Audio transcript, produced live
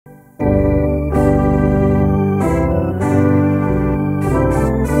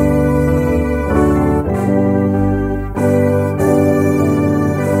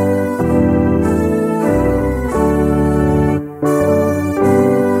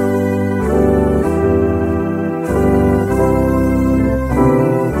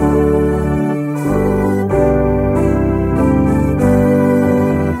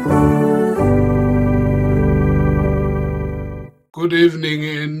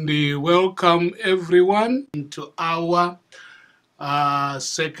and welcome everyone into our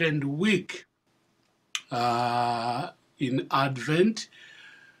second week in Advent,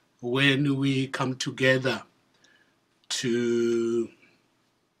 when we come together to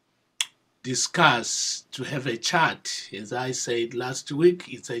discuss, to have a chat. As I said last week,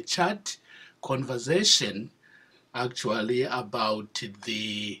 it's a chat conversation actually about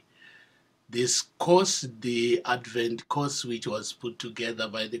this course, the Advent course, which was put together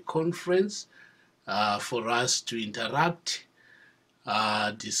by the conference for us to interact,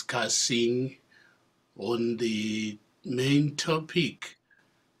 discussing on the main topic,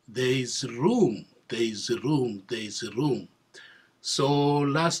 there is room, there is room, there is room. So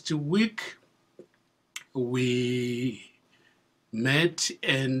last week we met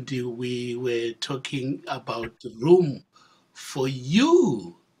and we were talking about room for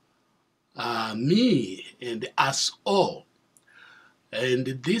you, me, and us all. And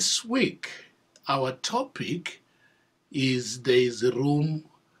this week, our topic is there is room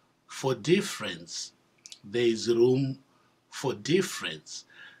for difference. There is room for difference.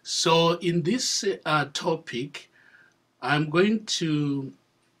 So in this topic, I'm going to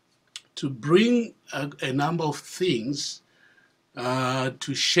bring a number of things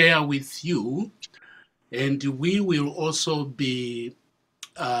to share with you, and we will also be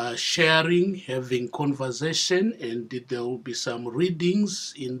sharing, having conversation, and there will be some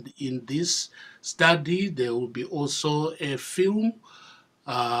readings in this study. There will be also a film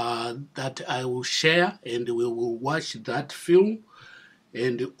that I will share, and we will watch that film,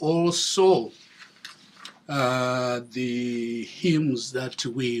 and also the hymns that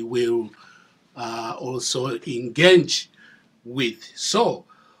we will also engage with. So,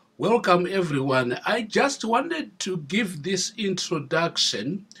 welcome everyone. I just wanted to give this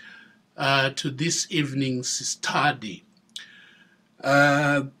introduction to this evening's study.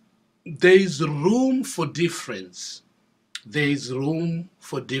 There is room for difference. There is room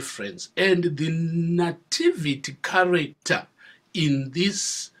for difference. And the nativity character in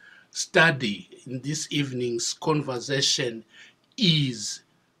this study, in this evening's conversation, is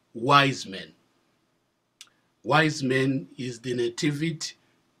wise men. Wise men is the nativity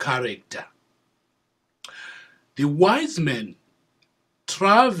character. The wise men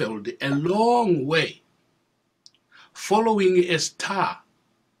traveled a long way following a star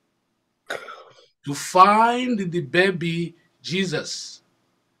to find the baby Jesus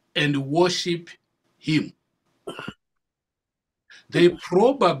and worship him. They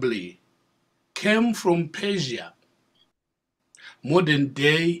probably came from Persia, modern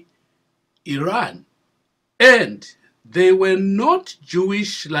day Iran, and they were not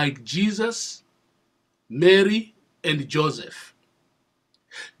Jewish like Jesus, Mary, and Joseph.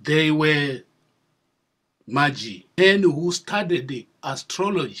 They were Magi, men who studied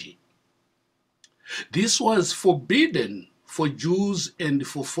astrology. This was forbidden for Jews and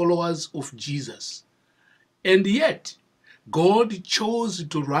for followers of Jesus. And yet, God chose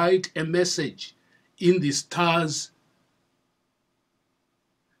to write a message in the stars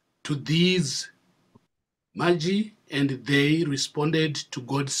to these Magi, and they responded to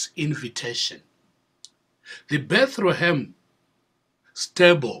God's invitation. The Bethlehem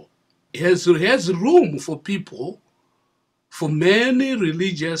stable has room for people, for many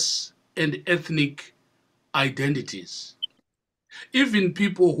religious and ethnic identities, even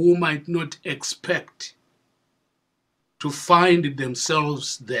people who might not expect to find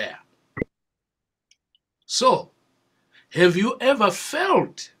themselves there. So, have you ever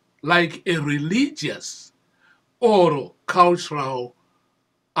felt like a religious or cultural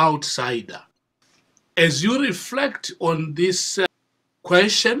outsider? As you reflect on this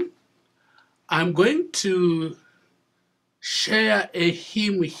question, I'm going to share a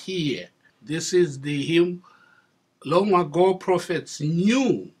hymn here. This is the hymn, Long Ago Prophets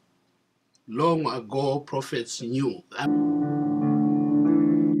Knew. Long ago prophets knew.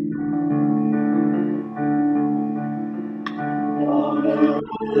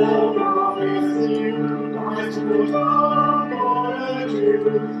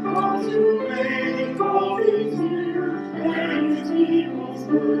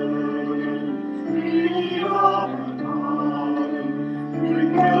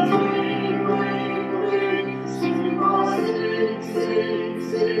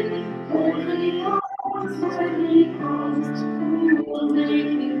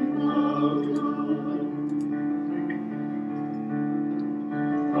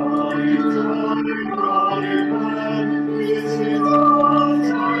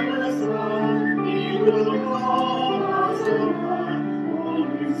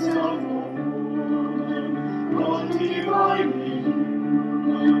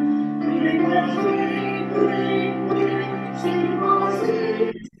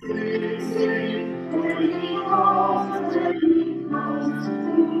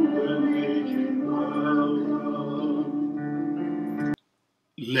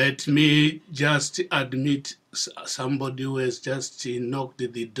 Let me just admit somebody who has just knocked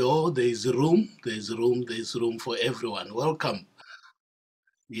at the door. There is room, there's room, there's room for everyone. Welcome.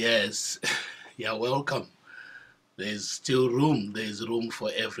 Yes, you're welcome. There's still room, there's room for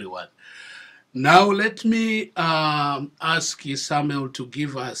everyone. Now let me ask Samuel to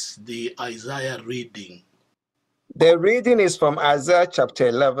give us the Isaiah reading. The reading is from Isaiah chapter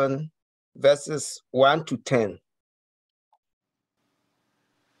 11, verses 1 to 10.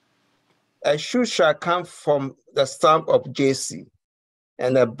 A shoot shall come from the stump of Jesse,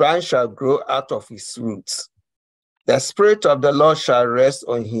 and a branch shall grow out of his roots. The Spirit of the Lord shall rest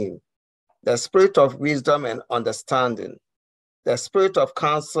on him, the Spirit of wisdom and understanding, the Spirit of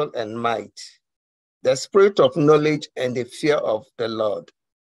counsel and might, the Spirit of knowledge and the fear of the Lord.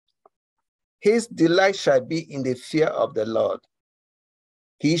 His delight shall be in the fear of the Lord.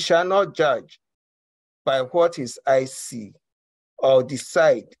 He shall not judge by what his eyes see, or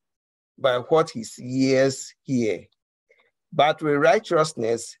decide by what his ears hear. But with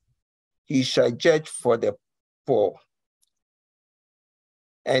righteousness he shall judge for the poor,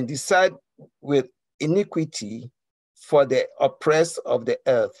 and decide with iniquity for the oppressed of the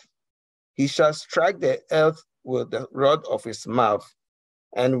earth. He shall strike the earth with the rod of his mouth,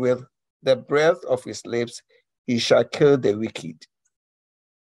 and with the breath of his lips he shall kill the wicked.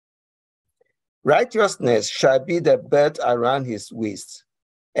 Righteousness shall be the belt around his waist,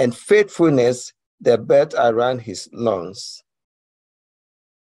 and faithfulness the belt around his loins.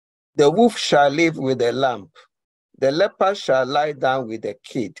 The wolf shall live with the lamb, the leopard shall lie down with the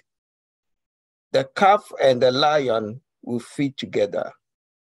kid. The calf and the lion will feed together,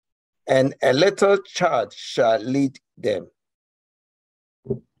 and a little child shall lead them.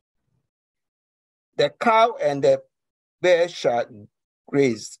 The cow and the bear shall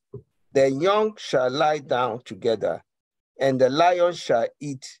graze, the young shall lie down together, and the lion shall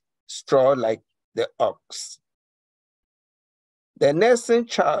eat straw like the ox. The nursing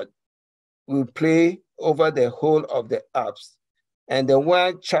child will play over the hole of the apse, and the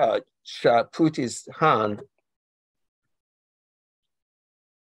one child shall put his hand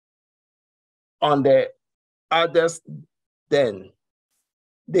on the other's den.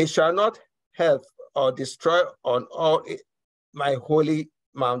 They shall not have or destroy on all my holy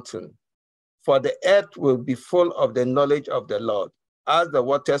mountain, for the earth will be full of the knowledge of the Lord, as the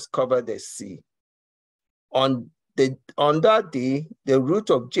waters cover the sea. On that day, the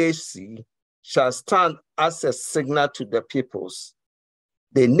root of Jesse shall stand as a signal to the peoples.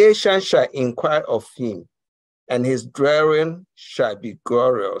 The nations shall inquire of him, and his dwelling shall be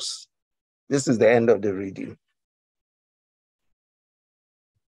glorious. This is the end of the reading.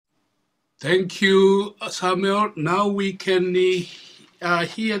 Thank you, Samuel. Now we can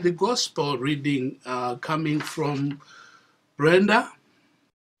hear the gospel reading coming from Brenda.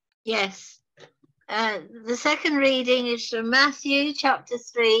 Yes. The second reading is from Matthew chapter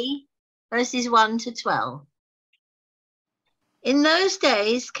 3, verses 1 to 12. In those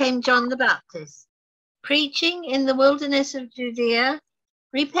days came John the Baptist, preaching in the wilderness of Judea,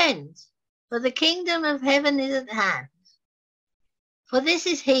 "Repent, for the kingdom of heaven is at hand." For this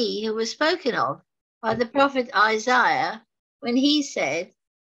is he who was spoken of by the prophet Isaiah when he said,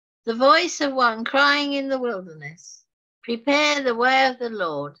 "The voice of one crying in the wilderness, prepare the way of the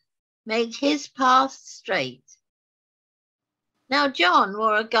Lord, make his path straight." Now John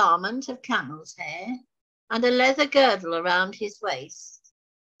wore a garment of camel's hair and a leather girdle around his waist,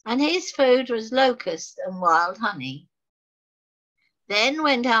 and his food was locusts and wild honey. Then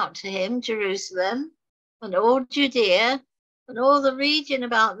went out to him Jerusalem and all Judea and all the region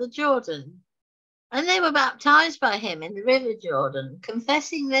about the Jordan, and they were baptized by him in the river Jordan,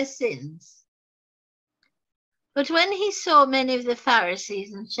 confessing their sins. But when he saw many of the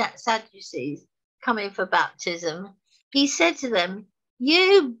Pharisees and Sadducees coming for baptism, he said to them,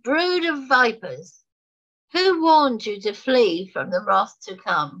 "You brood of vipers, who warned you to flee from the wrath to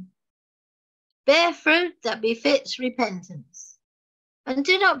come? Bear fruit that befits repentance, and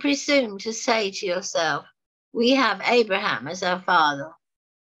do not presume to say to yourself, 'We have Abraham as our father.'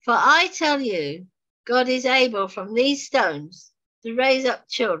 For I tell you, God is able from these stones to raise up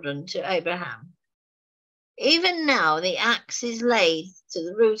children to Abraham. Even now the axe is laid to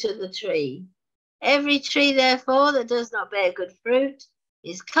the root of the tree. Every tree, therefore, that does not bear good fruit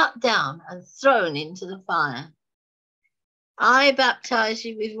is cut down and thrown into the fire. I baptize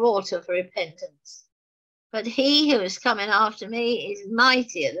you with water for repentance, but he who is coming after me is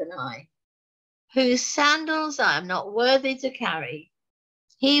mightier than I, whose sandals I am not worthy to carry.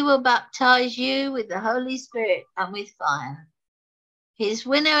 He will baptize you with the Holy Spirit and with fire. His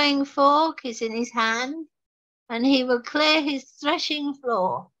winnowing fork is in his hand, and he will clear his threshing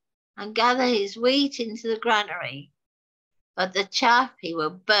floor and gather his wheat into the granary, but the chaff he will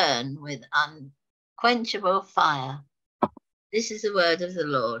burn with unquenchable fire. This is the word of the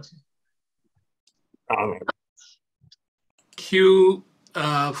Lord. Amen. Thank you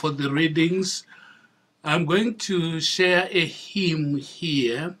for the readings. I'm going to share a hymn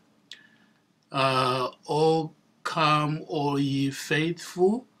here. O come, O ye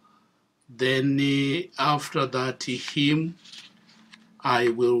faithful. Then after that hymn, I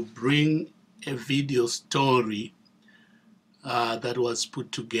will bring a video story that was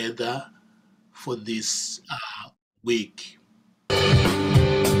put together for this week.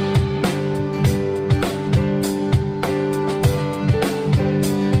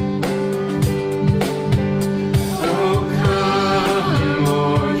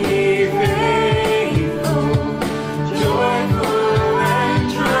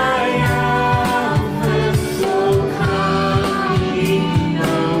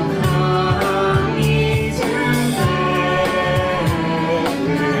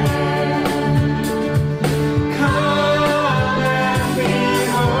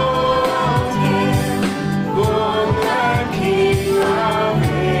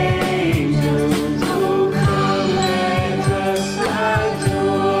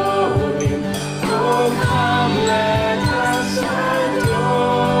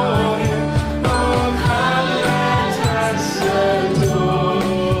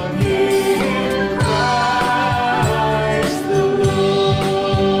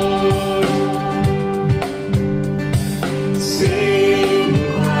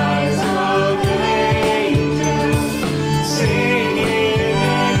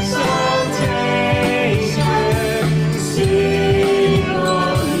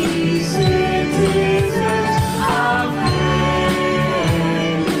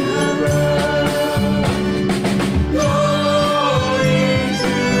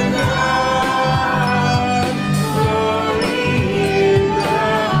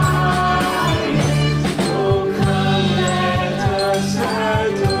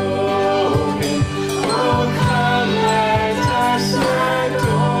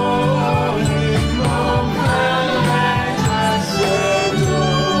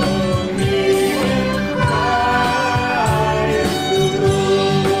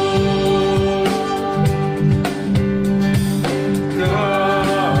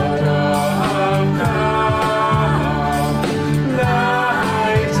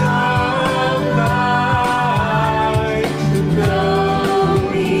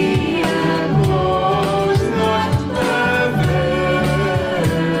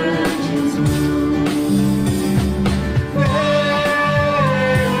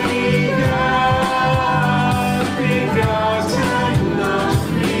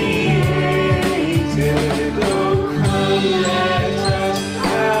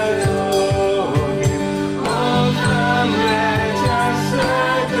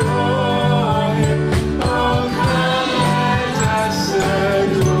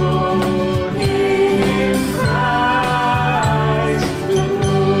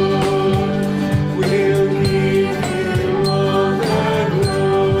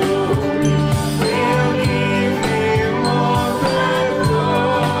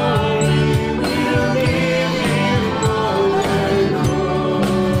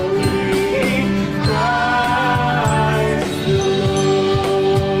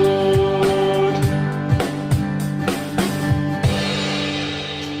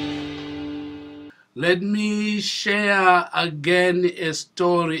 Let me share again a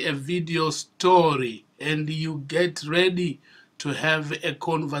story, a video story, and you get ready to have a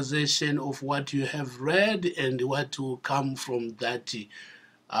conversation of what you have read and what will come from that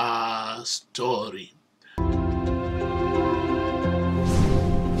story.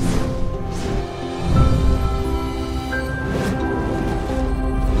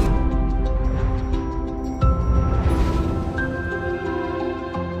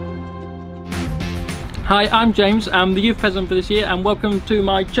 Hi, I'm James. I'm the youth president for this year, and welcome to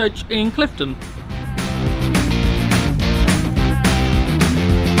my church in Clifton.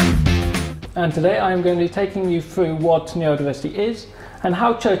 And today I'm going to be taking you through what neurodiversity is and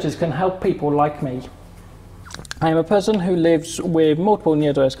how churches can help people like me. I am a person who lives with multiple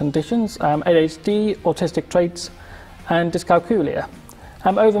neurodiverse conditions, ADHD, autistic traits and dyscalculia.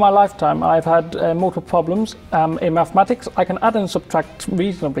 Over my lifetime I've had multiple problems. In mathematics I can add and subtract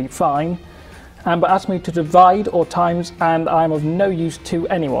reasonably fine, but ask me to divide or times and I'm of no use to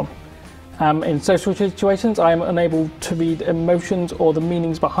anyone. In social situations I am unable to read emotions or the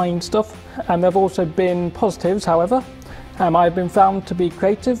meanings behind stuff. There have also been positives, however. I've been found to be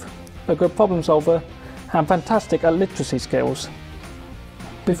creative, a good problem solver, and fantastic at literacy skills.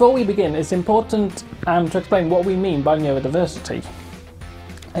 Before we begin, it's important to explain what we mean by neurodiversity.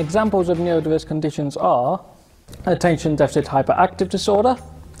 Examples of neurodiverse conditions are attention deficit hyperactive disorder,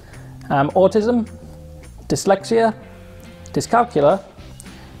 autism, dyslexia, dyscalculia,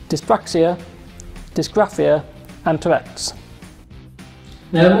 dyspraxia, dysgraphia, and Tourette's.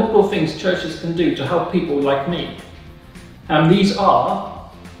 There are multiple things churches can do to help people like me, and these are: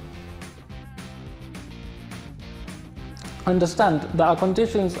 understand that our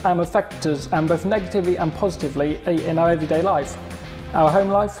conditions affect us both negatively and positively in our everyday life, our home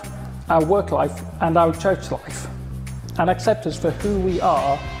life, our work life, and our church life, and accept us for who we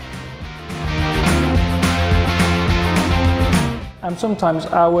are. And sometimes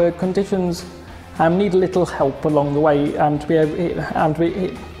our conditions need a little help along the way and to be able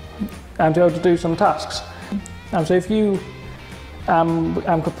to do some tasks. So if you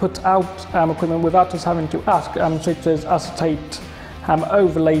could put out equipment without us having to ask, such as acetate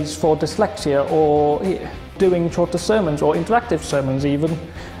overlays for dyslexia, or doing shorter sermons or interactive sermons even,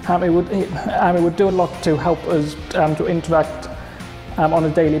 it would do a lot to help us to interact on a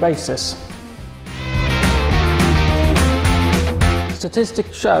daily basis.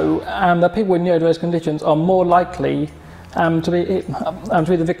 Statistics show that people with neurodiverse conditions are more likely to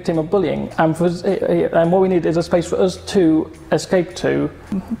be the victim of bullying, and what we need is a space for us to escape to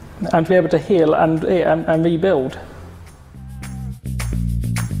and to be able to heal and rebuild.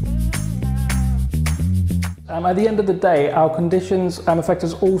 At the end of the day, our conditions affect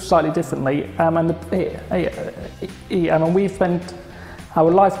us all slightly differently, and we've spent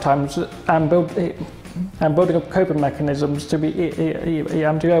our lifetimes building up coping mechanisms to be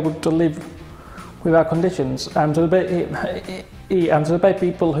able to live with our conditions, and to the best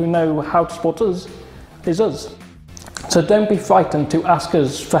people who know how to support us is us. So don't be frightened to ask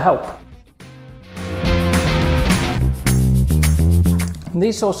us for help.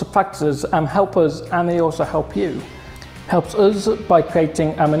 These sorts of practices help us, and they also help you. Helps us by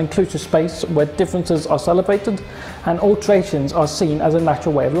creating an inclusive space where differences are celebrated and alterations are seen as a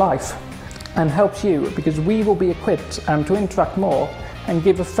natural way of life. And helps you because we will be equipped to interact more and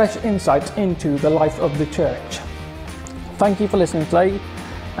give a fresh insight into the life of the church. Thank you for listening today,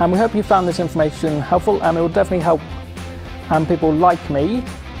 and we hope you found this information helpful, and it will definitely help people like me.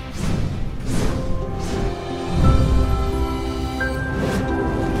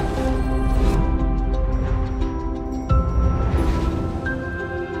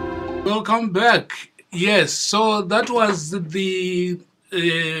 Welcome back. Yes, so that was the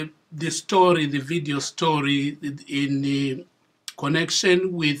story, the video story in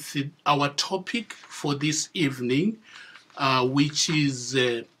connection with our topic for this evening, which is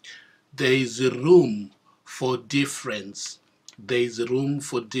there is room for difference. There is room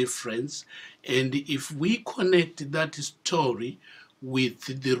for difference. And if we connect that story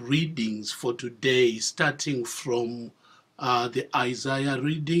with the readings for today, starting from the Isaiah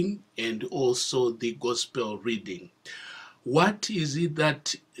reading and also the Gospel reading, what is it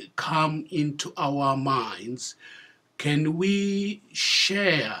that come into our minds? Can we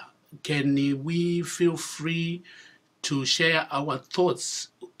share? Can we feel free to share our thoughts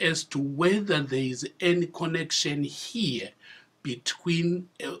as to whether there is any connection here between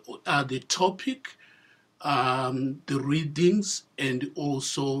the topic, the readings, and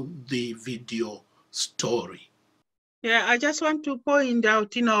also the video story? Yeah, I just want to point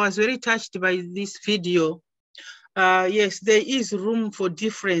out, I was very touched by this video. Yes, there is room for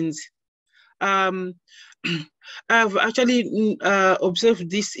difference. I've actually observed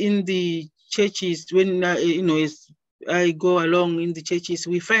this in the churches when, as I go along in the churches.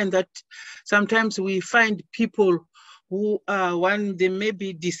 We find that sometimes we find people who are, they may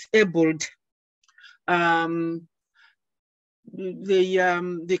be disabled.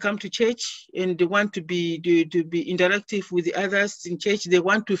 They come to church and they want to be interactive with the others in church. They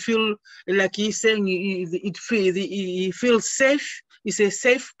want to feel like he's saying he feels safe. It's a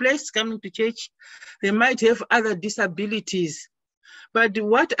safe place coming to church. They might have other disabilities, but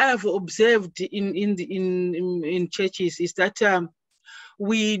what I've observed in churches is that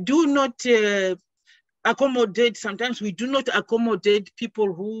we do not accommodate. Sometimes we do not accommodate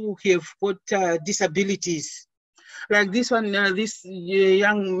people who have got disabilities. Like this one, this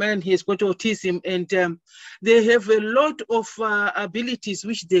young man, he has got autism, and they have a lot of abilities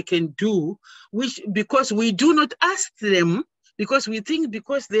which they can do, which because we do not ask them, because we think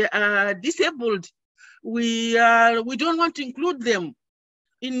because they are disabled, we don't want to include them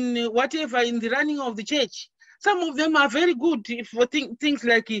in whatever, in the running of the church. Some of them are very good for things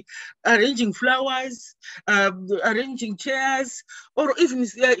like arranging flowers, arranging chairs, or even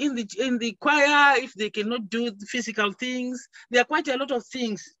in the choir, if they cannot do the physical things. There are quite a lot of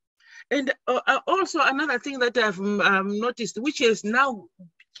things. And also another thing that I've noticed, which has now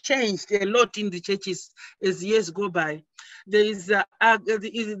changed a lot in the churches as years go by, there is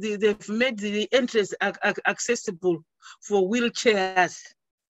they've made the entrance accessible for wheelchairs.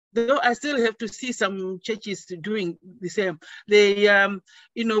 Though I still have to see some churches doing the same. They,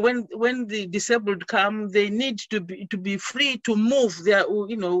 when the disabled come, they need to be free to move their,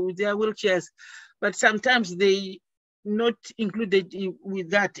 their wheelchairs, but sometimes they not included with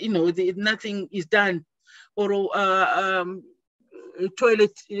that. Nothing is done, or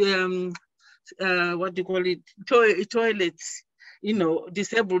toilet, what do you call it? Toilets.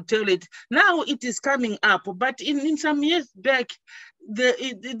 Disabled toilet. Now it is coming up, but in some years back, there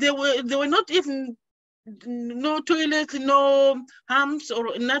were not even no toilets, no humps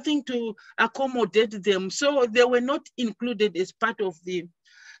or nothing to accommodate them. So they were not included as part of the.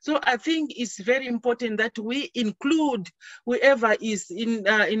 So I think it's very important that we include whoever is in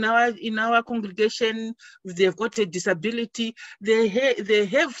our congregation. If they've got a disability, they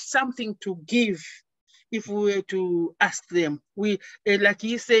have something to give. If we were to ask them, we like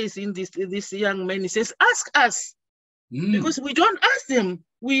he says in this young man, he says, ask us, because we don't ask them.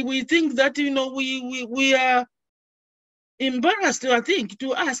 We think that we are embarrassed, I think,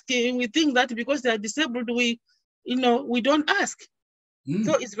 to ask. We think that because they are disabled, we don't ask.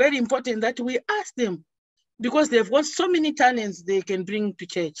 So it's very important that we ask them, because they've got so many talents they can bring to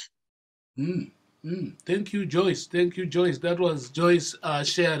church. Thank you, Joyce. Thank you, Joyce. That was Joyce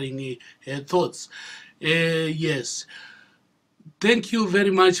sharing her thoughts. Yes. Thank you very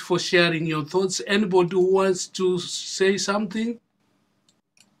much for sharing your thoughts. Anybody who wants to say something?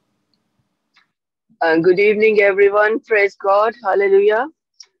 Good evening, everyone. Praise God. Hallelujah.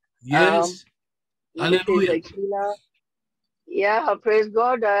 Yes. Hallelujah. Yeah, praise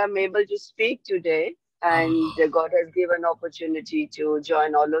God. I am able to speak today, and God has given opportunity to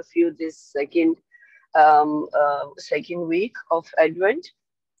join all of you this second week of Advent.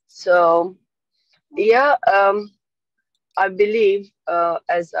 So, yeah, I believe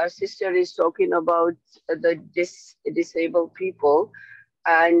as our sister is talking about the disabled people,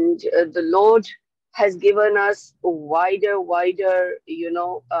 and the Lord has given us a wider,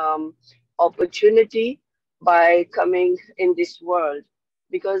 opportunity by coming in this world.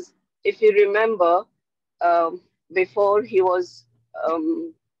 Because if you remember, before he was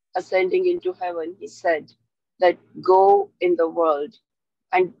ascending into heaven, he said that go in the world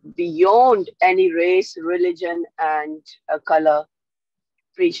and beyond any race, religion, and color,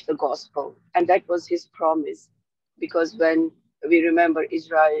 preach the gospel. And that was his promise. Because when we remember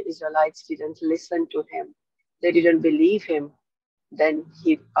Israelites didn't listen to him, they didn't believe him, then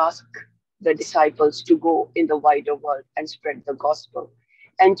he asked the disciples to go in the wider world and spread the gospel.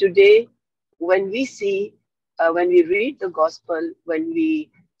 And today, when we see, when we read the gospel, when we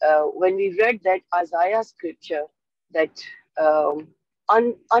read that Isaiah scripture, that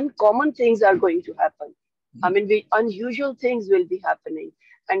uncommon things are going to happen. I mean, unusual things will be happening.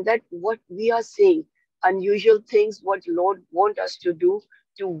 And that what we are seeing, unusual things, what Lord wants us to do,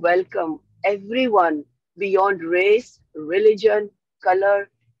 to welcome everyone beyond race, religion, color,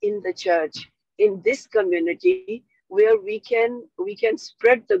 in the church, in this community, where we can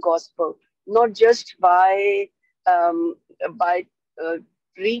spread the gospel, not just by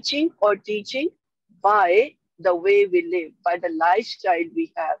preaching or teaching, by the way we live, by the lifestyle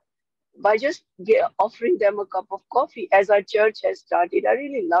we have, by just offering them a cup of coffee, as our church has started. I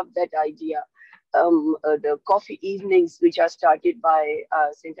really love that idea. The coffee evenings, which are started by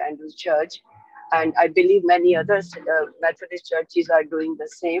St. Andrew's Church, and I believe many other Methodist churches are doing the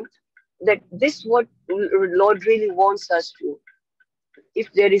same. That this what Lord really wants us to.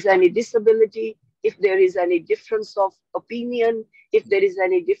 If there is any disability, if there is any difference of opinion, if there is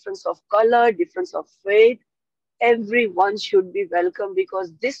any difference of color, difference of faith, everyone should be welcome,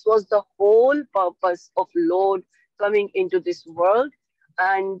 because this was the whole purpose of Lord coming into this world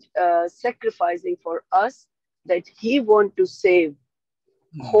and sacrificing for us, that he wants to save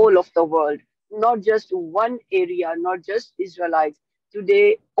whole of the world. Not just one area, not just Israelites.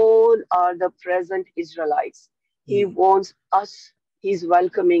 Today, all are the present Israelites. He wants us, he's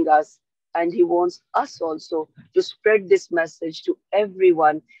welcoming us, and he wants us also to spread this message to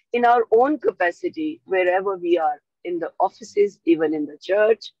everyone in our own capacity, wherever we are, in the offices, even in the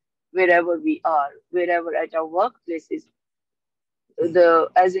church, wherever we are, wherever at our workplaces.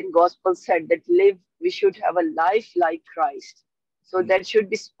 As in gospel said, that we should have a life like Christ. So that should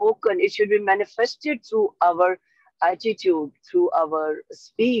be spoken. It should be manifested through our attitude, through our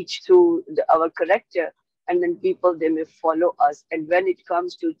speech, through our character. And then people, they may follow us. And when it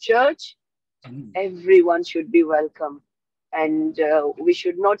comes to church, everyone should be welcome. And we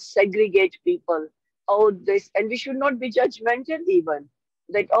should not segregate people. Oh, this, and we should not be judgmental even.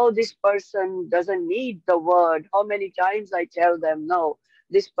 That, oh, this person doesn't need the word. How many times I tell them, no,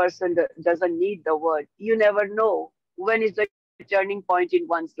 this person doesn't need the word. You never know when is the turning point in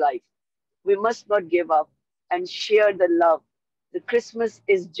one's life. We must not give up and share the love. The Christmas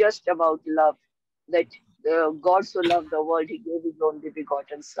is just about love. That God so loved the world, he gave his only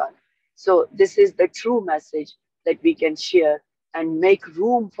begotten Son. So this is the true message that we can share and make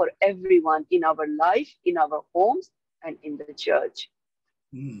room for everyone in our life, in our homes, and in the church.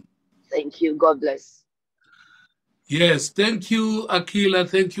 Thank you. God bless. Yes, thank you, Akila.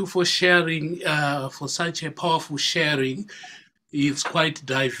 Thank you for sharing, for such a powerful sharing. It's quite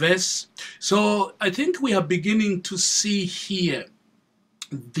diverse. So I think we are beginning to see here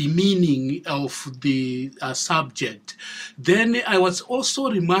the meaning of the subject. Then I was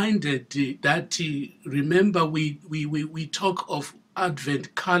also reminded that, remember, we talk of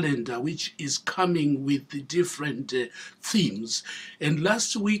Advent calendar, which is coming with the different themes. And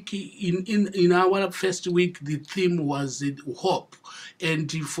last week, in our first week, the theme was hope. And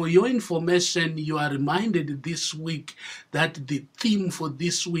for your information, you are reminded this week that the theme for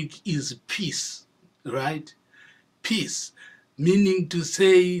this week is peace, right? Peace, meaning to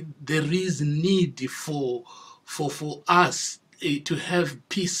say there is need for us to have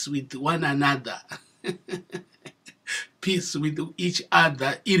peace with one another. Peace with each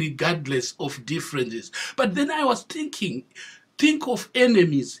other, irregardless of differences. But then I was thinking, think of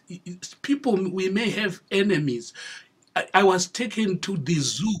enemies. People, we may have enemies. I was taken to the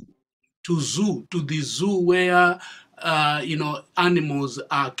zoo where, animals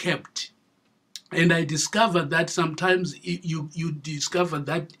are kept. And I discovered that sometimes you discover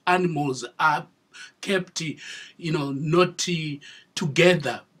that animals are kept, not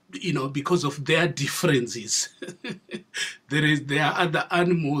together, because of their differences. There are other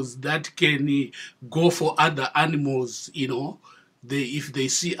animals that can go for other animals, if they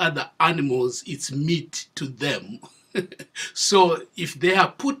see other animals, it's meat to them. So if they are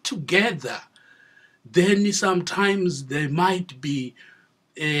put together, then sometimes there might be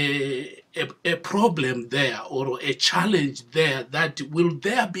a problem there or a challenge there. That will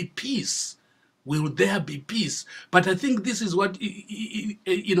there be peace? Will there be peace? But I think this is what,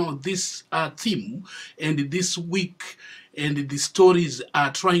 this theme and this week and the stories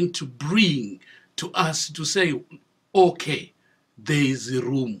are trying to bring to us to say, okay, there is a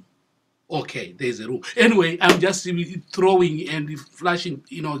room. Okay, there's a room. Anyway, I'm just throwing and flashing,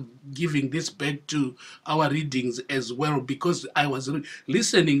 giving this back to our readings as well, because I was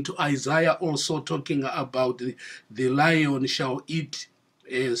listening to Isaiah also talking about the lion shall eat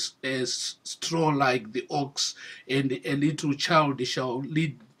as straw like the ox, and a little child shall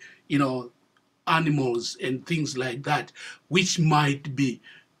lead, animals and things like that, which might be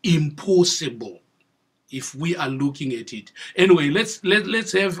impossible if we are looking at it. Anyway, let's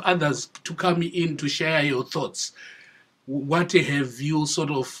have others to come in to share your thoughts. What have you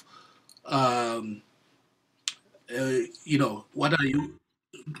sort of, what are you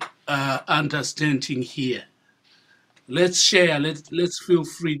understanding here? Let's share. Let's feel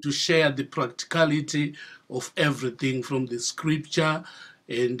free to share the practicality of everything from the scripture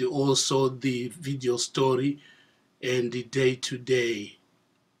and also the video story and the day-to-day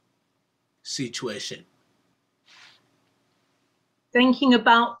situation. Thinking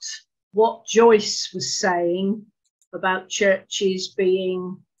about what Joyce was saying about churches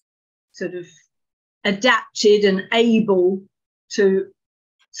being sort of adapted and able to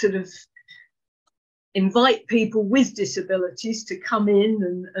sort of invite people with disabilities to come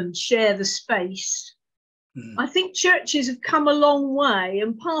in and share the space. I think churches have come a long way,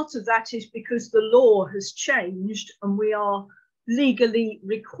 and part of that is because the law has changed and we are legally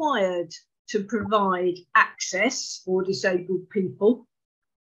required to provide access for disabled people.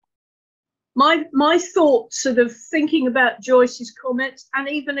 My thoughts sort of thinking about Joyce's comments and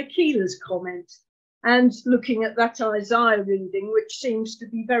even Akila's comment, and looking at that Isaiah reading, which seems to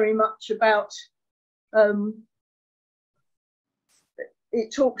be very much about,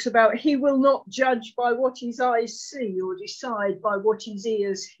 it talks about he will not judge by what his eyes see or decide by what his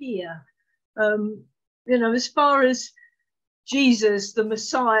ears hear. As far as Jesus, the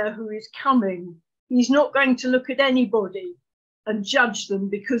Messiah who is coming, he's not going to look at anybody and judge them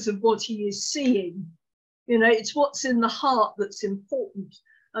because of what he is seeing. It's what's in the heart that's important.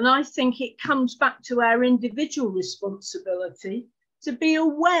 And I think it comes back to our individual responsibility to be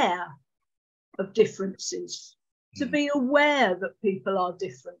aware of differences, to be aware that people are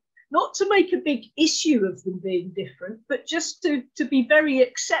different, not to make a big issue of them being different, but just to be very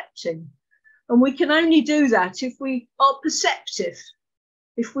accepting. And we can only do that if we are perceptive,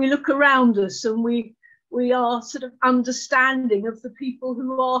 if we look around us and we are sort of understanding of the people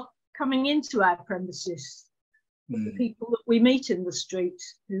who are coming into our premises, the people that we meet in the street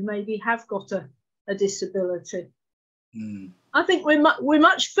who maybe have got a disability. I think we're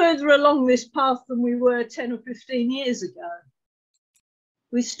much further along this path than we were 10 or 15 years ago.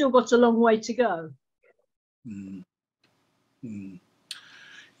 We've still got a long way to go.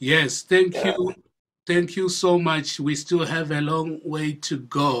 Yes, thank you. Thank you so much. We still have a long way to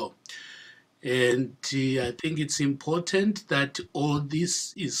go. And I think it's important that all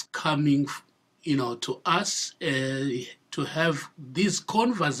this is coming, to us, to have these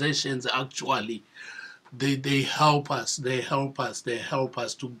conversations actually. They help us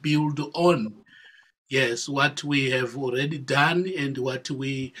to build on, yes, what we have already done and what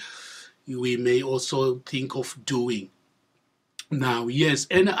we may also think of doing. Now, yes,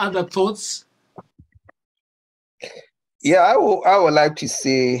 any other thoughts? Yeah, I would like to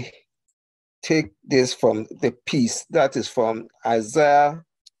say, take this from the piece that is from Isaiah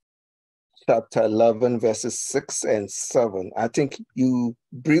chapter 11, verses 6 and 7. I think you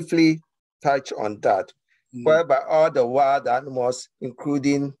briefly touch on that, whereby all the wild animals,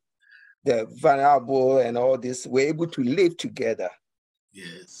 including the vulnerable and all this, were able to live together.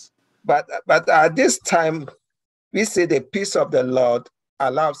 Yes. But at this time, we say the peace of the Lord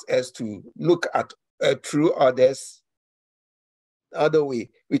allows us to look at through others other way.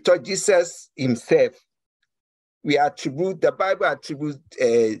 We thought Jesus himself, the Bible attributes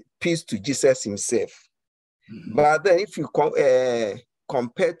peace to Jesus himself. But then if you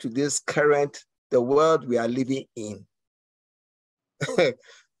compare to this the world we are living in,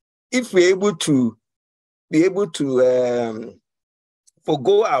 if we're able to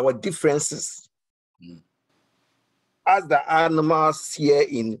forgo our differences, as the animals here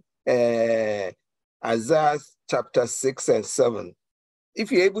in Isaiah chapter 6 and 7, if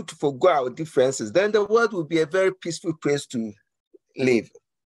you're able to forgo our differences, then the world will be a very peaceful place to live.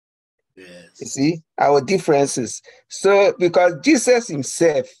 Yes. You see, our differences. So, because Jesus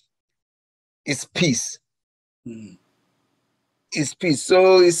himself is peace. Is peace.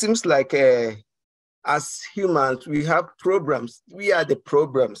 So it seems like as humans, we have problems. We are the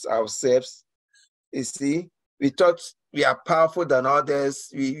problems ourselves. You see, we thought we are powerful than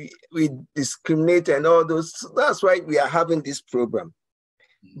others. We discriminate and all those. So that's why we are having this problem.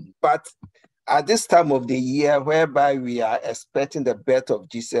 But at this time of the year, whereby we are expecting the birth of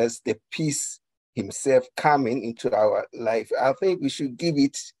Jesus, the peace himself coming into our life, I think we should give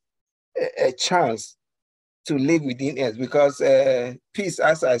it a chance to live within us, because peace,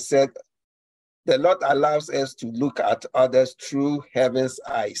 as I said, the Lord allows us to look at others through heaven's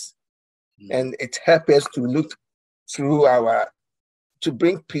eyes. And it helps us to look through to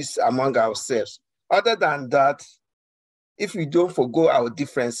bring peace among ourselves. Other than that, if we don't forgo our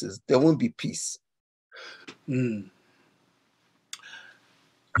differences, there won't be peace. Yes,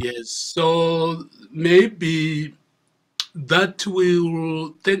 so maybe that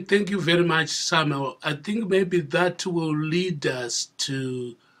will, thank you very much, Samuel. I think maybe that will lead us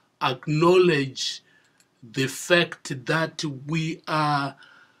to acknowledge the fact that we are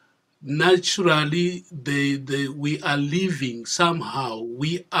naturally, we are living somehow.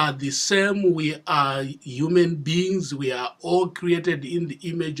 We are the same. We are human beings. We are all created in the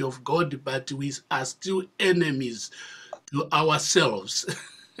image of God, but we are still enemies to ourselves.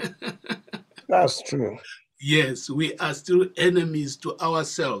 That's true. Yes, we are still enemies to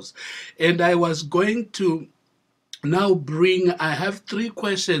ourselves. And I was going to now I have 3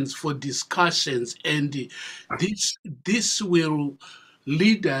 questions for discussions, and this will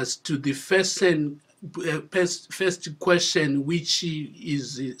lead us to the first question, which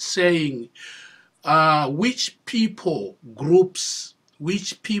is saying, which people groups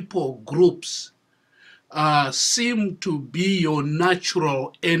seem to be your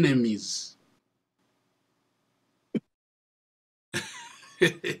natural enemies?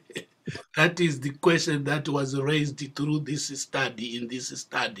 That is the question that was raised through this study,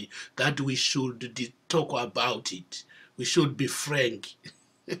 that we should talk about it. We should be frank.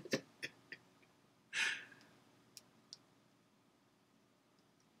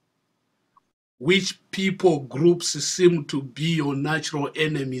 Which people groups seem to be your natural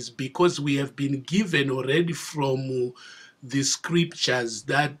enemies? Because we have been given already from the scriptures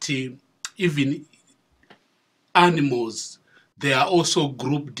that even animals, they are also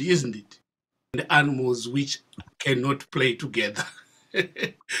grouped, isn't it? And animals which cannot play together.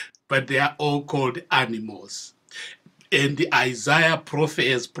 but they are all called animals. And Isaiah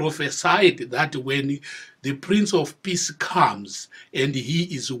has prophesied that when the Prince of Peace comes and he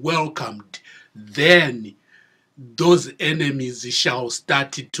is welcomed, then those enemies shall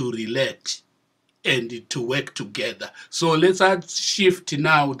start to relate and to work together. So let's shift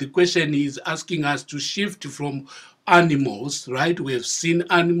now. The question is asking us to shift from animals, right? We have seen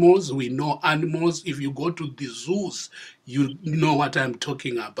animals, we know animals. If you go to the zoos, you know what I'm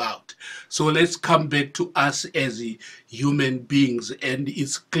talking about. So let's come back to us as human beings, and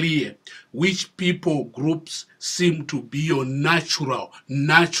it's clear which people groups seem to be your natural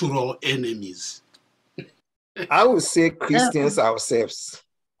enemies. I would say Christians ourselves,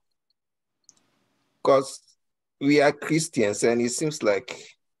 because we are Christians and it seems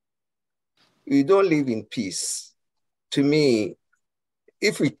like we don't live in peace. To me,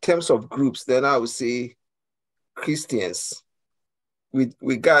 if in terms of groups, then I would say Christians. We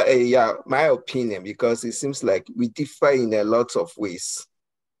got my opinion, because it seems like we differ in a lot of ways.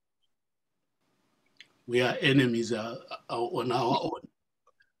 We are enemies on our own.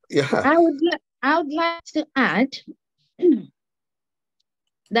 Yeah. I would like to add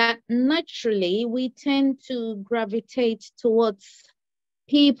that naturally we tend to gravitate towards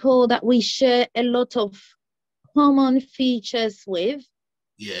people that we share a lot of common features with.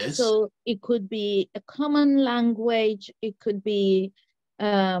 Yes. So it could be a common language, it could be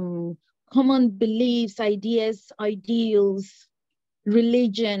common beliefs, ideas, ideals,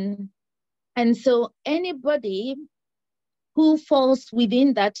 religion. And so anybody who falls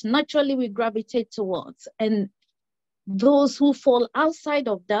within that, naturally we gravitate towards. And those who fall outside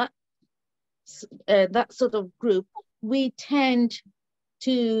of that, that sort of group, we tend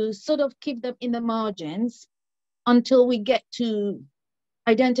to sort of keep them in the margins until we get to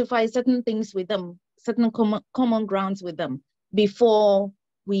identify certain things with them, certain common grounds with them, before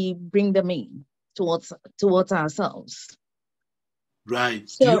we bring them in towards ourselves. Right.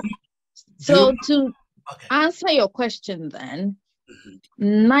 So to answer your question then,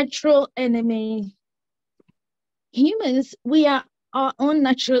 natural enemy, humans, we are our own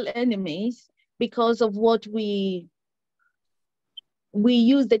natural enemies because of what we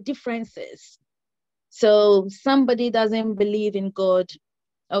use the differences. So somebody doesn't believe in God,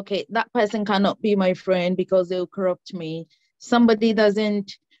 okay, that person cannot be my friend because they'll corrupt me. Somebody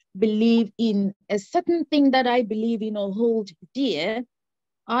doesn't believe in a certain thing that I believe in or hold dear,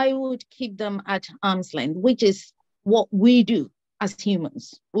 I would keep them at arm's length, which is what we do as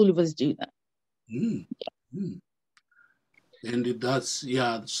humans. All of us do that. And that's,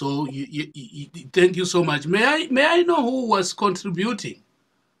 yeah, so thank you so much. May I know who was contributing?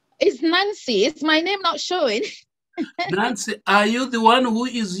 It's Nancy. Is my name not showing? Nancy, are you the one who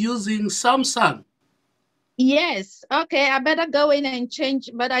is using Samsung? Yes. Okay, I better go in and change,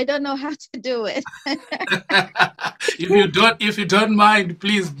 but I don't know how to do it. If you don't mind,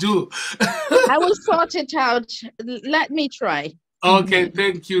 please do. I will sort it out. Let me try. Okay,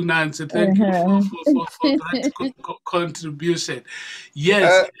 thank you, Nancy. Thank you for that contribution.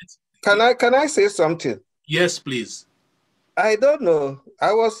 Yes. Can I say something? Yes, please. I don't know.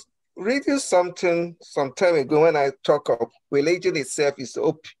 I was reading something some time ago when I talk of religion itself is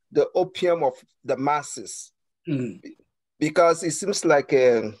the opium of the masses. Because it seems like,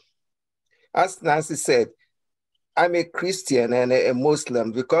 as Nancy said, I'm a Christian and a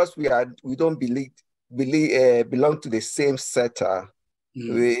Muslim, because we don't belong to the same sector.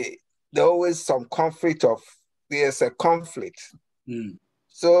 There's always some there's a conflict.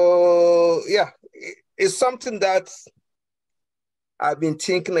 So yeah, it's something that I've been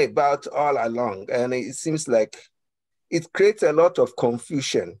thinking about all along, and it seems like it creates a lot of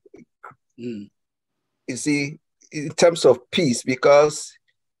confusion. You see, in terms of peace, because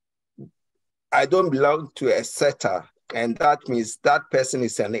I don't belong to a sector, and that means that person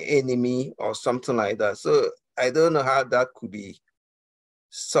is an enemy or something like that. So I don't know how that could be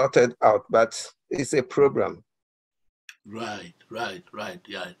sorted out, but it's a problem. Right.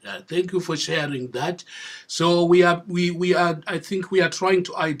 Yeah. Thank you for sharing that. So we are. I think we are trying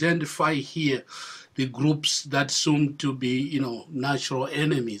to identify here the groups that seem to be, natural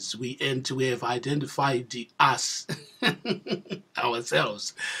enemies. We have identified us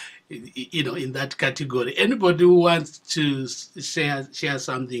ourselves, in that category. Anybody who wants to share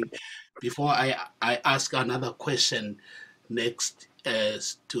something before I ask another question next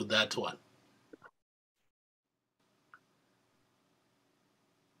to that one?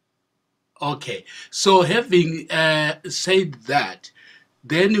 Okay, so having said that,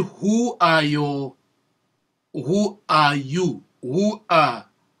 then who are you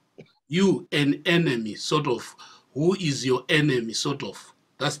an enemy, sort of? Who is your enemy, sort of?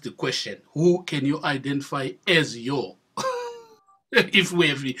 That's the question. Who can you identify as your? if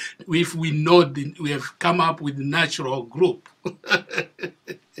we know we have come up with a natural group.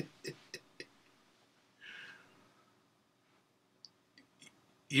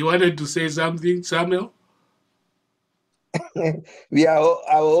 You wanted to say something, Samuel? We are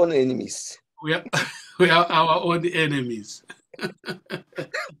our own enemies. We are our own enemies.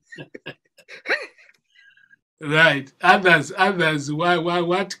 Right. Others.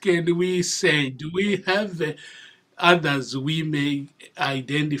 What can we say? Do we have others we may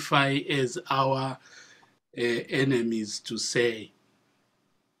identify as our enemies to say?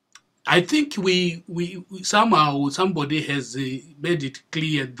 I think we somehow somebody has made it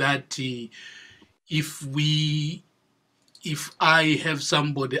clear that if I have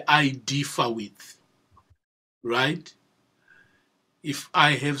somebody I differ with, right? If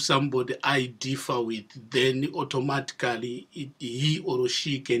I have somebody I differ with, then automatically he or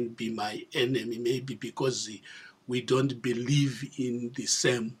she can be my enemy, maybe because we don't believe in the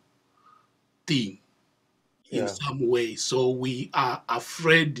same thing in some way. So we are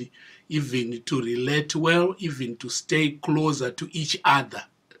afraid even to relate well, even to stay closer to each other.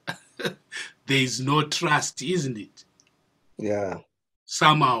 There is no trust, isn't it? Yeah.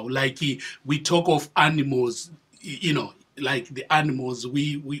 Somehow, like we talk of animals, you know, like the animals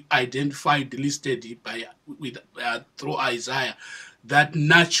we identified, listed through Isaiah, that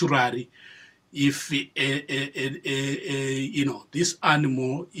naturally, if you know, this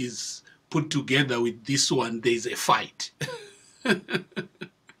animal is put together with this one, there's a fight.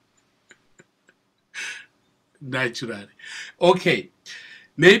 Naturally. Okay.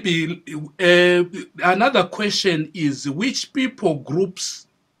 Maybe another question is, which people groups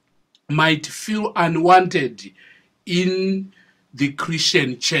might feel unwanted in the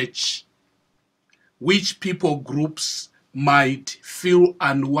Christian church? Which people groups might feel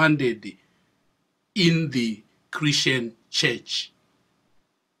unwanted in the Christian church?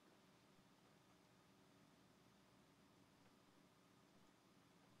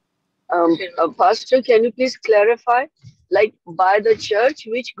 Pastor, can you please clarify, like by the church,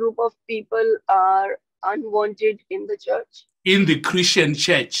 which group of people are unwanted in the church? In the Christian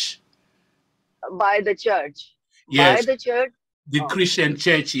church. By the church. Yes. By the church. The Christian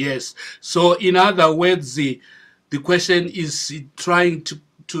church, yes. So in other words, the question is trying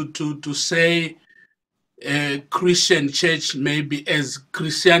to say Christian church maybe as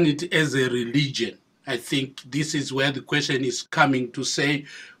Christianity as a religion. I think this is where the question is coming, to say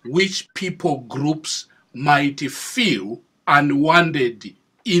which people groups might feel unwanted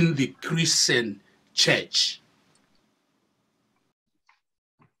in the Christian church.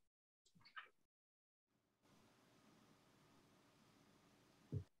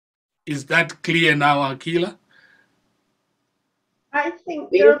 Is that clear now, Akila? I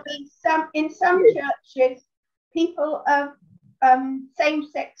think there will be in some churches, people of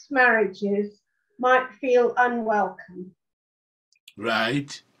same-sex marriages might feel unwelcome.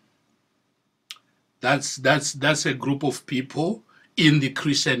 Right. That's a group of people in the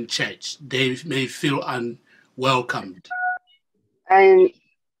Christian church. They may feel unwelcomed. And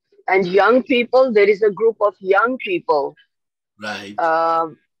young people, there is a group of young people. Right.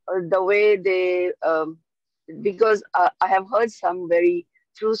 The way they, because I have heard some very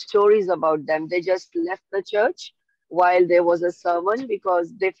true stories about them. They just left the church while there was a sermon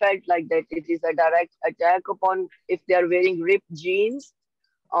because they felt like that it is a direct attack upon if they are wearing ripped jeans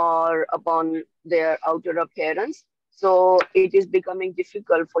or upon their outer appearance. So it is becoming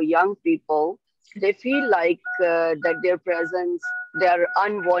difficult for young people. They feel like that their presence, they are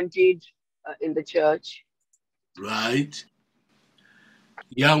unwanted in the church. Right.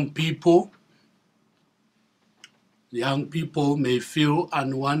 Young people may feel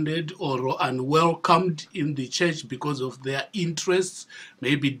unwanted or unwelcomed in the church because of their interests,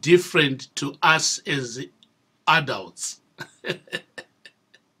 may be different to us as adults.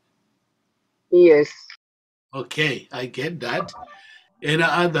 Yes. Okay, I get that. Any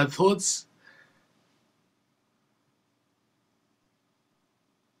other thoughts?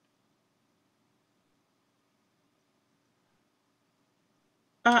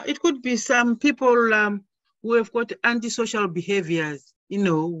 It could be some people who have got antisocial behaviors, you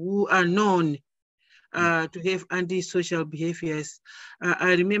know, who are known to have antisocial behaviors.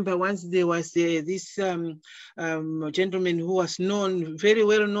 I remember once there was this gentleman who was known, very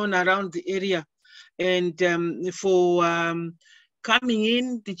well known around the area, and for coming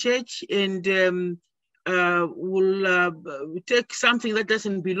in the church and will take something that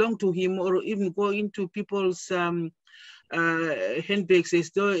doesn't belong to him, or even go into people's handbags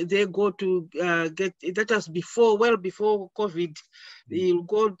as though they go to get, that was before, well before COVID. He'll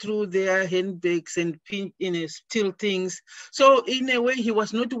go through their handbags and pinch, steal things. So in a way, he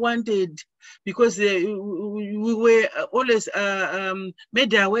was not wanted because we were always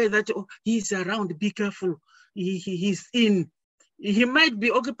made aware that he's around, be careful, he's in. He might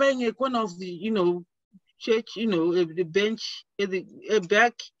be occupying a corner of the, church, the bench at the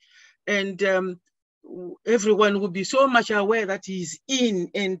back, and everyone would be so much aware that he's in,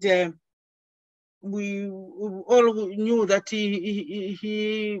 and we all knew that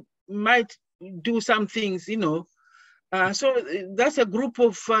he might do some things, so that's a group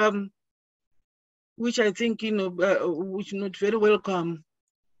of which I think, which not very welcome.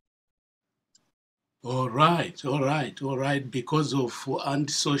 All right, because of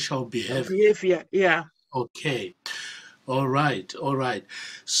antisocial behavior. Yeah. Okay. All right.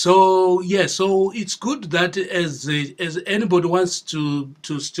 So yeah, so it's good that as anybody wants to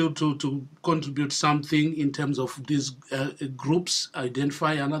still to contribute something in terms of these groups,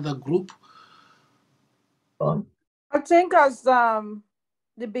 identify another group. I think as the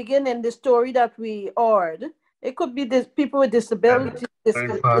beginning, the story that we heard, it could be this people with disability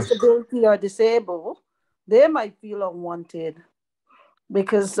or disabled. They might feel unwanted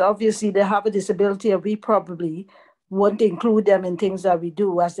because obviously they have a disability, and we probably want to include them in things that we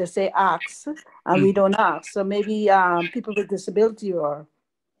do, as they say, ask, and we don't ask. So maybe people with disability or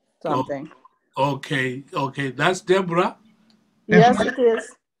something. Okay. That's Deborah? Yes, it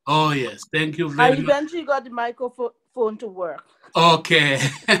is. Oh, yes. Thank you very much. I eventually got the microphone to work. Okay.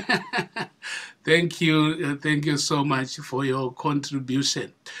 Thank you so much for your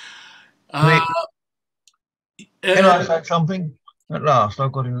contribution. Can I say something? At last, I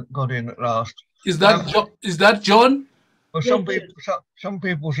got in at last. Is that John? Well, some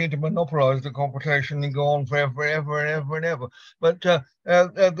people seem to monopolise the conversation and go on forever and ever. But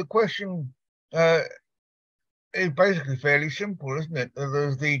the question is basically fairly simple, isn't it?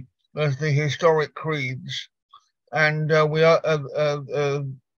 There's the historic creeds, and we are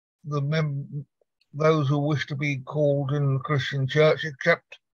those who wish to be called in the Christian Church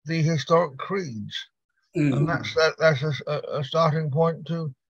accept the historic creeds, and that's a starting point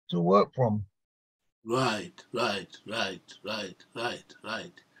to work from. Right.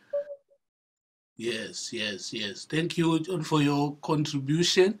 Yes. Thank you, John, for your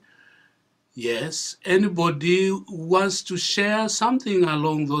contribution. Yes. Anybody who wants to share something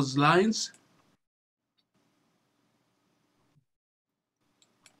along those lines?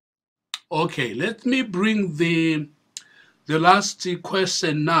 Okay, let me bring the last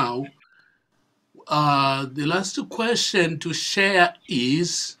question now. The last question to share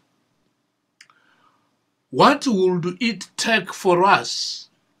is, what would it take for us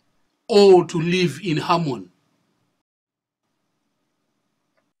all to live in harmony?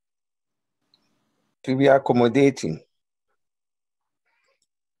 To be accommodating.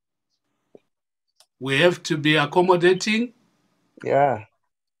 We have to be accommodating? Yeah.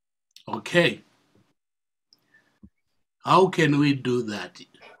 Okay. How can we do that?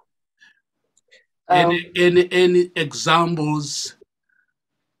 Any examples?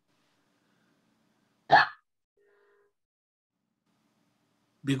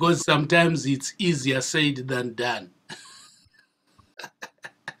 Because sometimes it's easier said than done.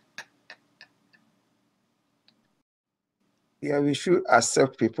 Yeah, we should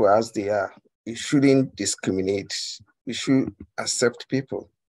accept people as they are. We shouldn't discriminate. We should accept people.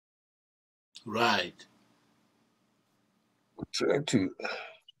 Right. Try to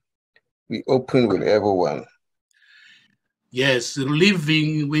be open with everyone. Yes,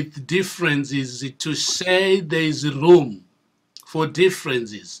 living with differences, to say there is room for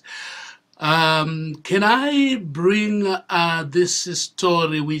differences. Can I bring this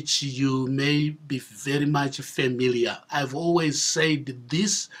story which you may be very much familiar? I've always said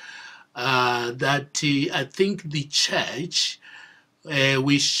this, that I think the church,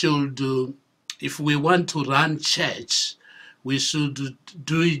 we should, if we want to run church, we should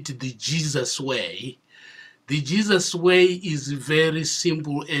do it the Jesus way. The Jesus way is very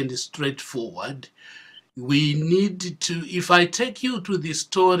simple and straightforward. We need to, if I take you to the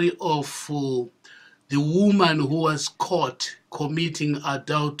story of the woman who was caught committing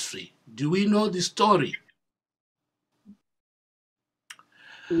adultery, do we know the story?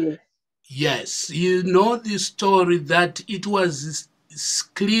 Yes. Yes, you know the story, that it was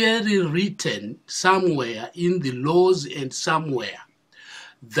clearly written somewhere in the laws and somewhere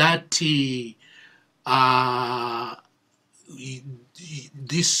that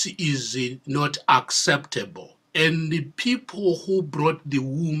this is not acceptable. And the people who brought the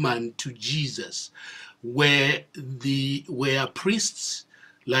woman to Jesus where priests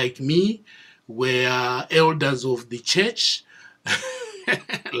like me, were elders of the church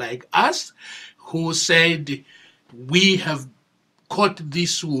like us, who said, we have caught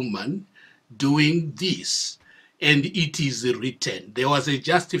this woman doing this, and it is written. There was a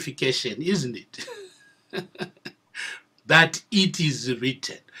justification, isn't it? That it is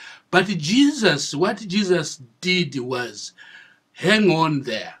written. But Jesus, what Jesus did was, hang on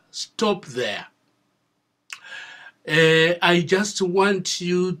there, stop there. I just want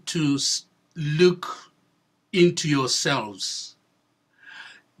you to look into yourselves,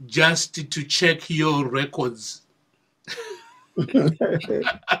 just to check your records.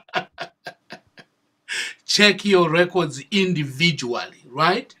 Check your records individually,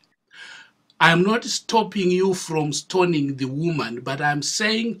 right? I'm not stopping you from stoning the woman, but I'm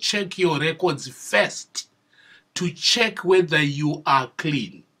saying check your records first to check whether you are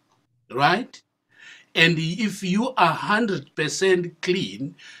clean, right? And if you are 100%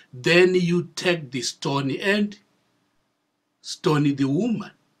 clean, then you take the stone and stone the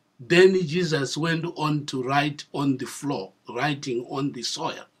woman. Then Jesus went on to write on the floor, writing on the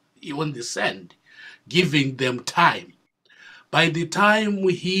soil, on the sand, giving them time. By the time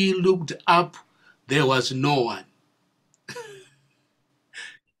he looked up, there was no one.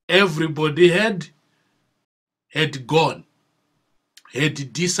 Everybody had gone,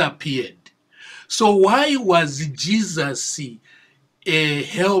 had disappeared. So why was Jesus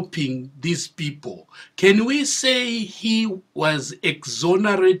helping these people? Can we say he was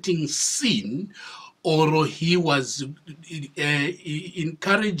exonerating sin, or he was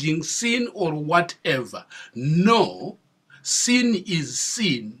encouraging sin, or whatever? No, sin is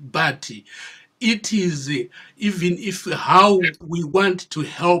sin, but it is, even if how we want to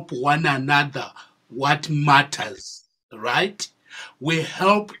help one another, what matters, right? We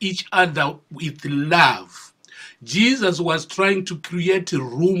help each other with love. Jesus was trying to create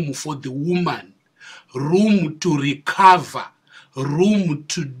room for the woman, room to recover, room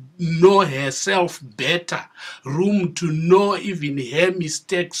to know herself better, room to know even her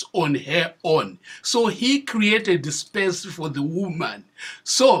mistakes on her own. So he created space for the woman.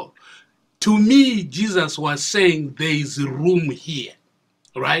 So to me, Jesus was saying there is room here,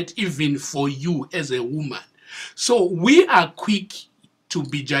 right? Even for you as a woman. So we are quick to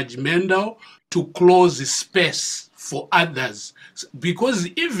be judgmental, to close space for others, because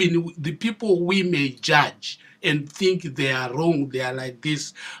even the people we may judge and think they are wrong, they are like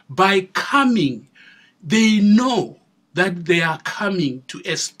this, by coming, they know that they are coming to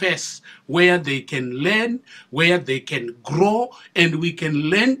a space where they can learn, where they can grow, and we can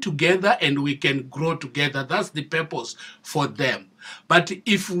learn together and we can grow together. That's the purpose for them. But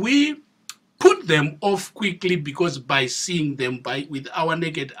if we put them off quickly, because by seeing them with our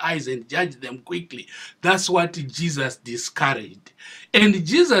naked eyes and judge them quickly, that's what Jesus discouraged. And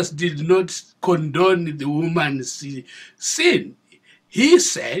Jesus did not condone the woman's sin. He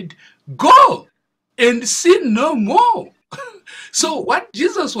said, go and sin no more. So what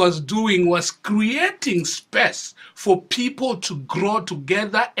Jesus was doing was creating space for people to grow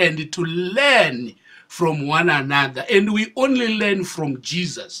together and to learn from one another. And we only learn from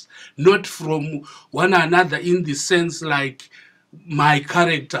Jesus, not from one another in the sense like my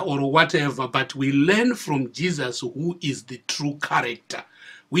character or whatever, but we learn from Jesus, who is the true character,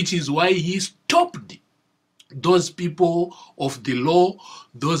 which is why he stopped those people of the law,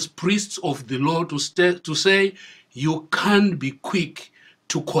 those priests of the law, to say, you can't be quick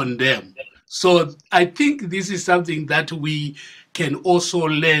to condemn. So I think this is something that we can also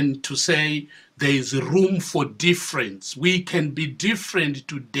learn, to say there is room for difference. We can be different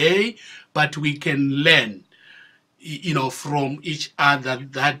today, but we can learn, from each other,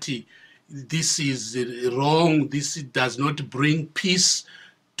 that this is wrong, this does not bring peace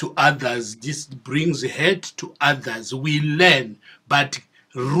to others, this brings hate to others. We learn, but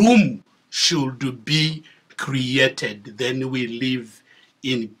room should be created, then we live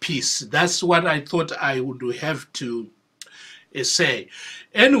in peace. That's what I thought I would have to say.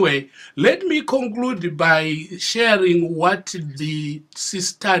 Anyway, let me conclude by sharing what the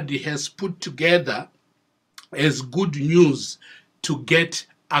study has put together as good news to get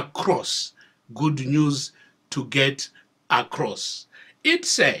across. Good news to get across. It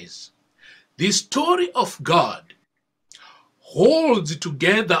says, the story of God holds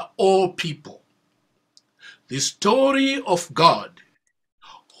together all people. The story of God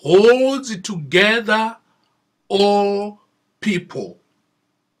holds together all people,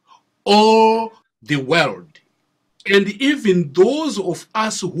 all the world, and even those of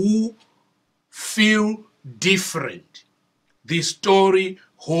us who feel different. The story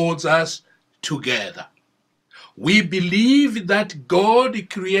holds us together. We believe that God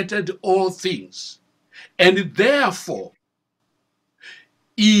created all things, and therefore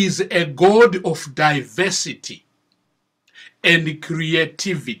is a God of diversity and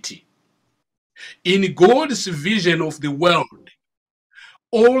creativity. In God's vision of the world,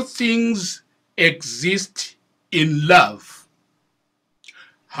 all things exist in love,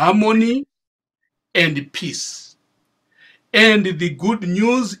 harmony, and peace. And the good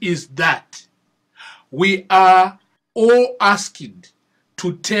news is that we are all asked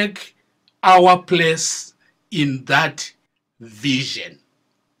to take our place in that vision.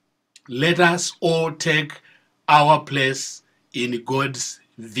 Let us all take our place in God's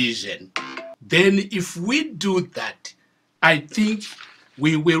vision. Then if we do that, I think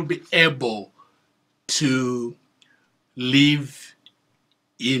we will be able to live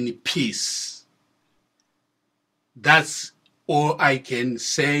in peace. That's all I can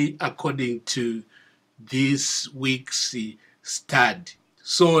say according to this week's study.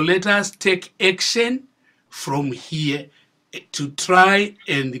 So let us take action from here to try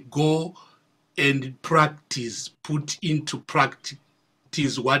and go and practice, put into practice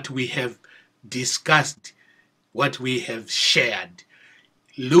what we have discussed, what we have shared.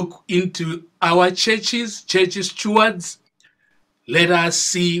 Look into our churches, church stewards. Let us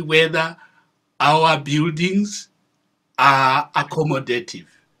see whether our buildings are accommodative,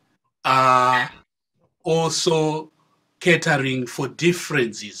 are also catering for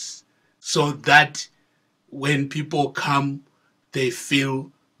differences, so that when people come, they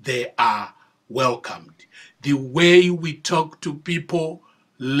feel they are welcomed. The way we talk to people,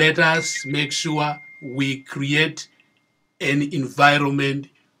 let us make sure we create an environment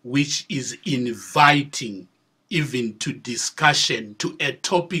which is inviting even to discussion, to a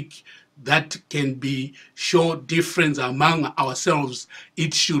topic that can be show difference among ourselves.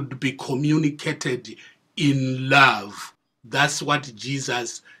 It should be communicated in love. That's what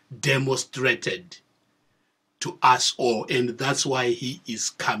Jesus demonstrated to us all, and that's why he is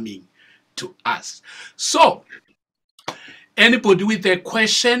coming to us. So, anybody with a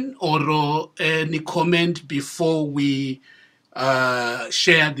question or any comment before we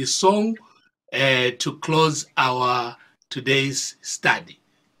share the song to close our today's study?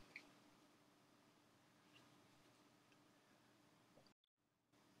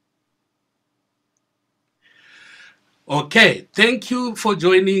 Okay, thank you for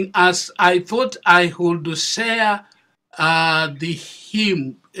joining us. I thought I would share the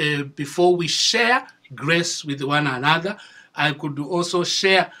hymn before we share grace with one another. I could also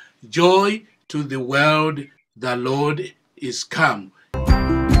share joy to the world, the Lord is come.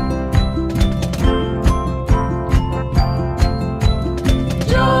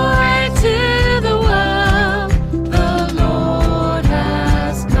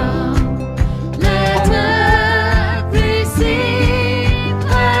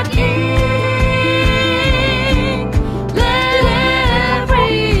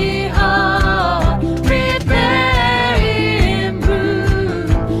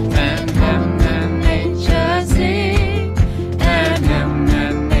 And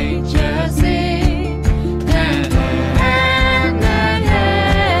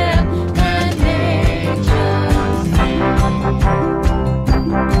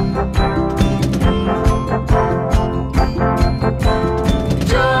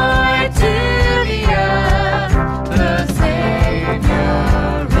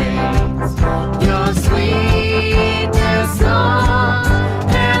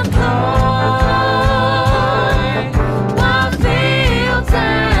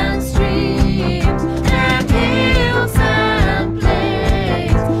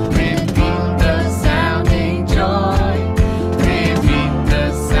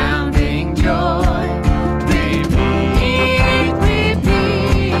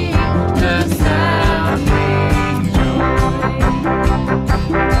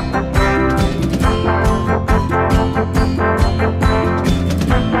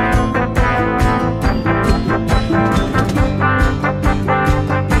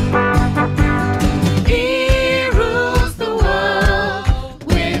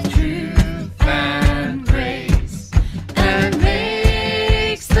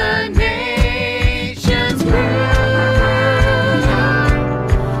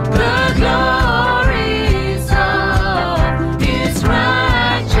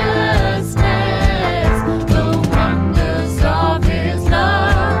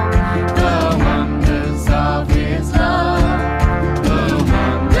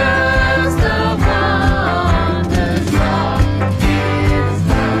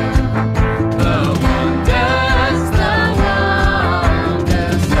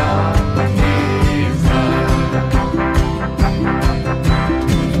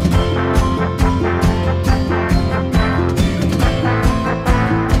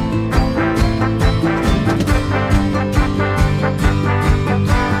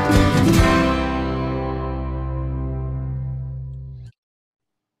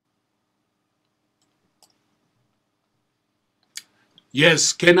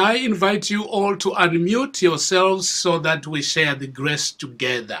Yes, can I invite you all to unmute yourselves so that we share the grace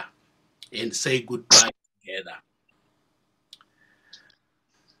together and say goodbye together?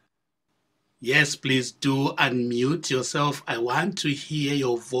 Yes, please do unmute yourself. I want to hear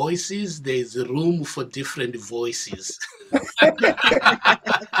your voices. There is room for different voices.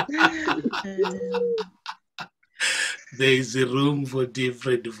 There is a room for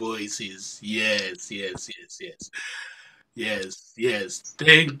different voices. Yes, yes, yes, yes. Yes, yes.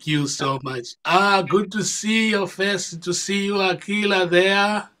 Thank you so much. Good to see your face, to see you, Akila,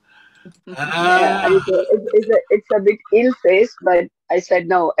 there. Yeah, it's a bit ill-faced, but I said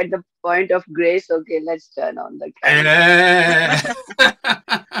no. At the point of grace, okay, let's turn on the camera.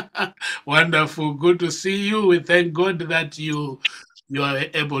 Wonderful. Good to see you. We thank God that you are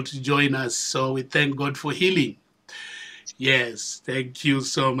able to join us. So we thank God for healing. Yes, thank you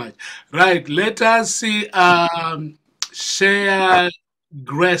so much. Right, let us see, share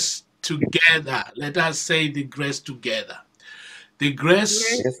grace together. Let us say the grace together. The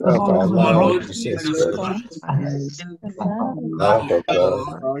grace of our Lord Jesus Christ, love of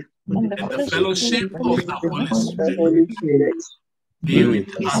God, and the fellowship of the Holy Spirit be with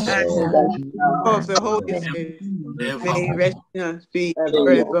us Of the Holy Spirit, may rest in us be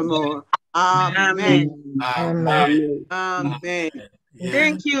forevermore. Amen. Amen. Amen.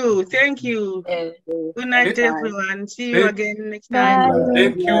 Thank you. Thank you. Good night, everyone. See you again next time.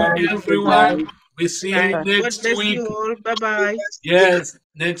 Thank you, everyone. We see you next God bless week. you all. Bye-bye. Yes,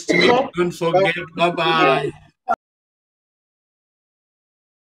 next week. Don't forget. Bye-bye.